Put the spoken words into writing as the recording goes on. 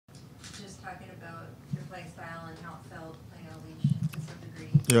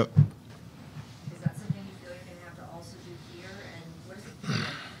Yep. Is that something you feel you're going to have to also do here? And what does it feel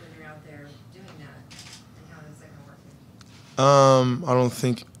like when you're out there doing that? And how is that going to work? I don't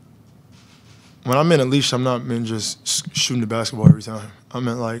think when I'm in a leash, I'm not meant just shooting the basketball every time. I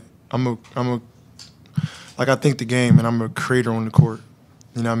meant like I think the game, and I'm a creator on the court.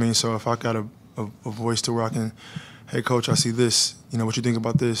 You know what I mean? So if I got a voice to where I can, hey coach, I see this. You know what you think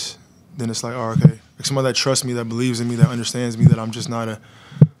about this? Then it's like, oh, okay. Like somebody that trusts me, that believes in me, that understands me, that I'm just not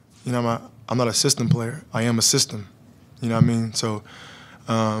I'm not a system player. I am a system. You know what I mean? So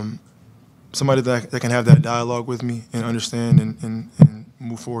somebody that can have that dialogue with me and understand and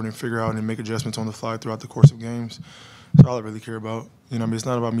move forward and figure out and make adjustments on the fly throughout the course of games. That's all I really care about. You know what I mean? It's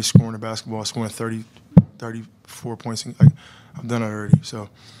not about me scoring the basketball, scoring 34 points. I've done it already. So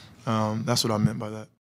that's what I meant by that.